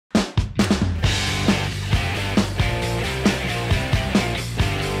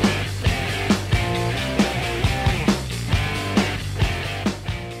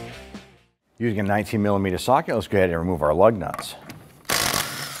Using a 19mm socket, let's go ahead and remove our lug nuts.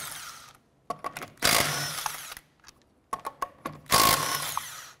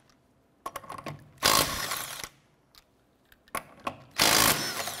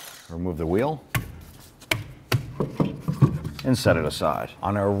 Remove the wheel and set it aside.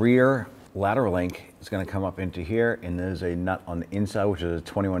 On our rear lateral link, it's going to come up into here, and there's a nut on the inside, which is a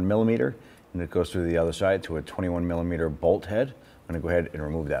 21mm, and it goes through the other side to a 21mm bolt head. I'm going to go ahead and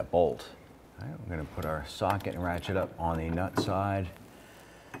remove that bolt. All right, we're going to put our socket and ratchet up on the nut side.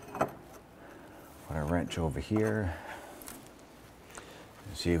 Put our wrench over here.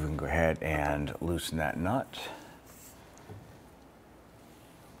 See if we can go ahead and loosen that nut.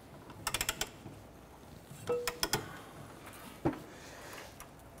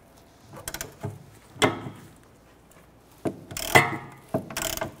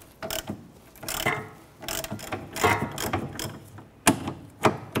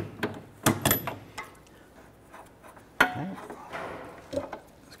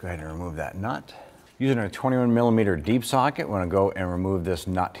 Go ahead and remove that nut. Using a 21mm deep socket, we're going to go and remove this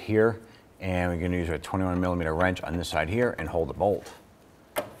nut here, and we're going to use a 21mm wrench on this side here and hold the bolt.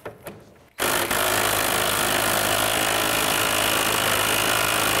 I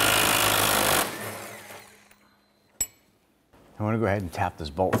want to go ahead and tap this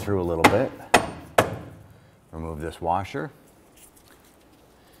bolt through a little bit. Remove this washer.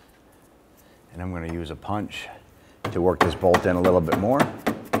 And I'm going to use a punch to work this bolt in a little bit more.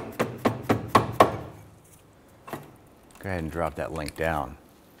 Go ahead and drop that link down.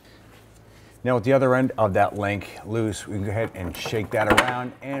 Now with the other end of that link loose, we can go ahead and shake that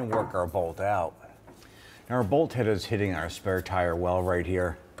around and work our bolt out. Now our bolt head is hitting our spare tire well right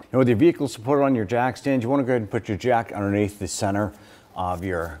here. Now with your vehicle supported on your jack stand, you want to go ahead and put your jack underneath the center of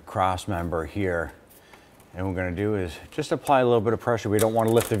your cross member here. And what we're going to do is just apply a little bit of pressure. We don't want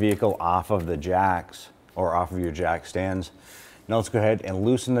to lift the vehicle off of the jacks or off of your jack stands. Now let's go ahead and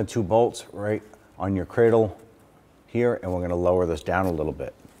loosen the two bolts right on your cradle here, and we're going to lower this down a little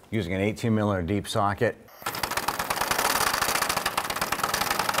bit. Using an 18mm deep socket.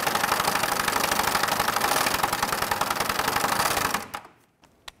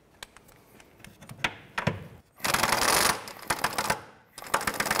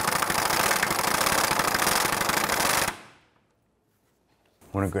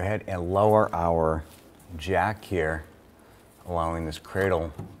 I'm going to go ahead and lower our jack here, allowing this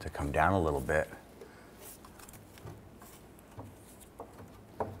cradle to come down a little bit.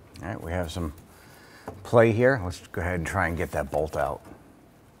 All right, we have some play here. Let's go ahead and try and get that bolt out.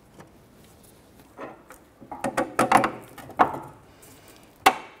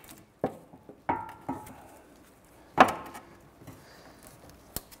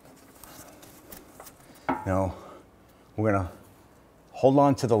 Now, we're going to hold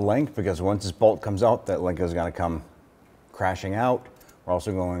on to the link, because once this bolt comes out, that link is going to come crashing out. We're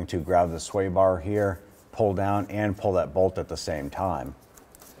also going to grab the sway bar here, pull down, and pull that bolt at the same time.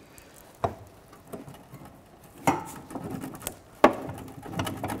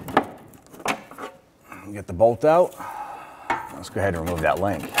 Get the bolt out. Let's go ahead and remove that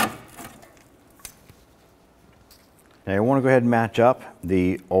link. Now you want to go ahead and match up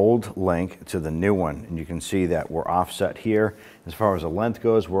the old link to the new one, and you can see that we're offset here. As far as the length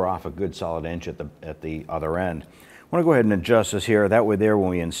goes, we're off a good solid inch at the other end. I want to go ahead and adjust this here. That way there, when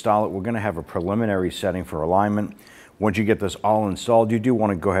we install it, we're going to have a preliminary setting for alignment. Once you get this all installed, you do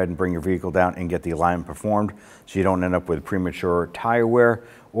want to go ahead and bring your vehicle down and get the alignment performed, so you don't end up with premature tire wear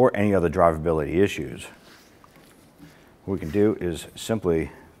or any other drivability issues. What we can do is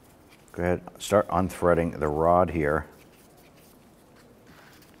simply go ahead and start unthreading the rod here.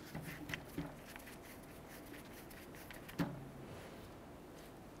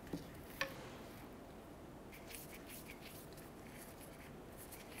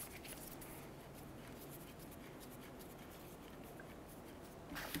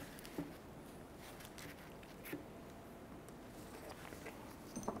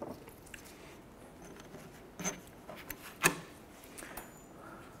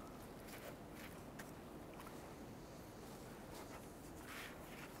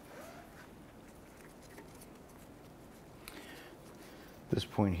 At this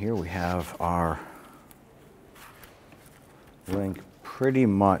point here, we have our link pretty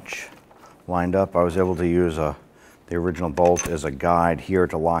much lined up. I was able to use the original bolt as a guide here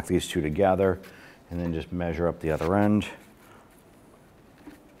to lock these two together, and then just measure up the other end.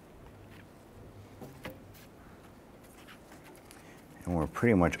 And we're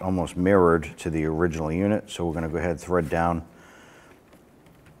pretty much almost mirrored to the original unit, so we're going to go ahead and thread down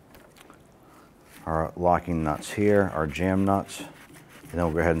our locking nuts here, our jam nuts. And then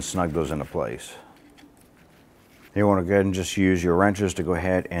we'll go ahead and snug those into place. You want to go ahead and just use your wrenches to go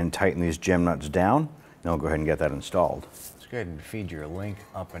ahead and tighten these gem nuts down. Then we'll go ahead and get that installed. Let's go ahead and feed your link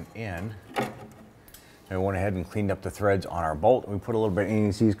up and in. And we went ahead and cleaned up the threads on our bolt. We put a little bit of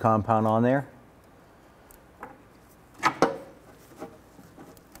anti-seize compound on there.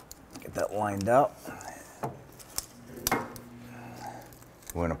 Get that lined up.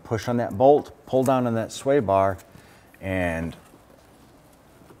 We're going to push on that bolt, pull down on that sway bar, and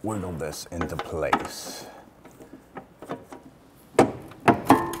wiggle this into place.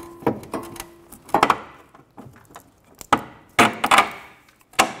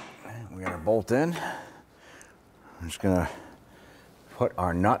 We got our bolt in. I'm just going to put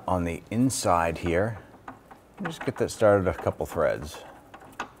our nut on the inside here and just get that started a couple threads.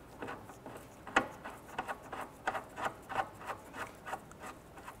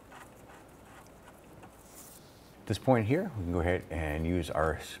 At this point here, we can go ahead and use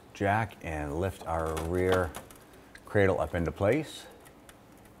our jack and lift our rear cradle up into place.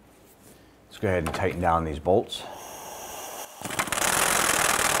 Let's go ahead and tighten down these bolts.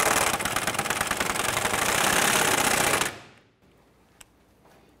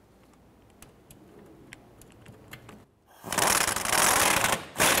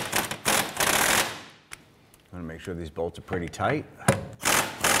 I'm going to make sure these bolts are pretty tight.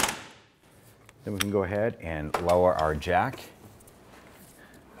 Then we can go ahead and lower our jack,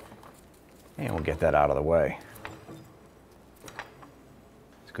 and we'll get that out of the way.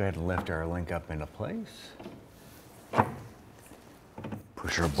 Let's go ahead and lift our link up into place.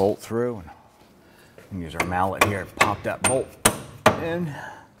 Push our bolt through, and use our mallet here to pop that bolt in.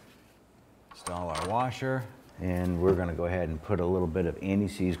 Install our washer, and we're going to go ahead and put a little bit of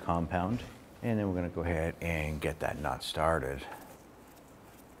anti-seize compound, and then we're going to go ahead and get that nut started.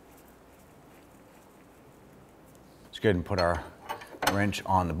 Let's go ahead and put our wrench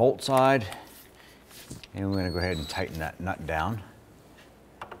on the bolt side, and we're going to go ahead and tighten that nut down.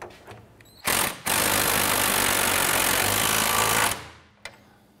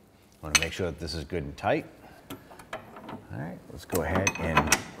 Want to make sure that this is good and tight. All right, let's go ahead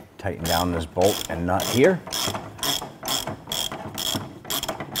and tighten down this bolt and nut here.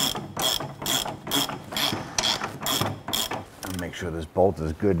 And make sure this bolt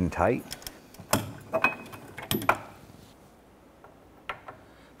is good and tight.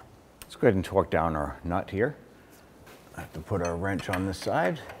 Let's go ahead and torque down our nut here. I have to put our wrench on this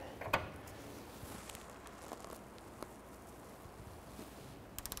side.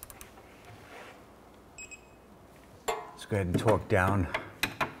 Let's go ahead and torque down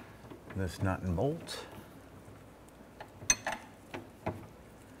this nut and bolt.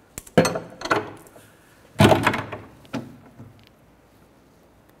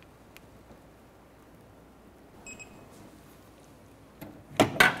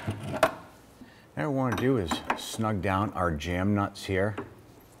 Now what we want to do is snug down our jam nuts here.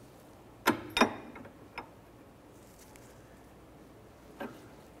 Let's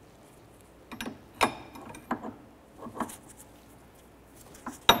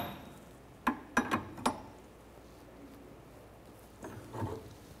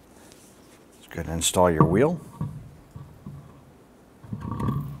go ahead and install your wheel.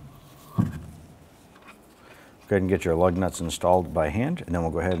 Go ahead and get your lug nuts installed by hand, and then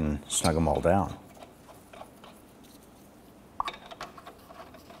we'll go ahead and snug them all down.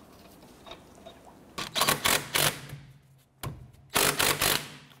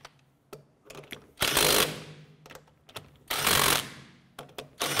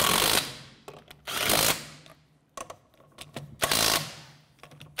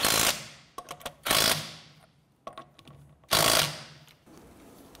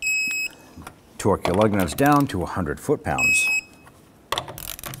 Torque your lug nuts down to 100 foot-pounds.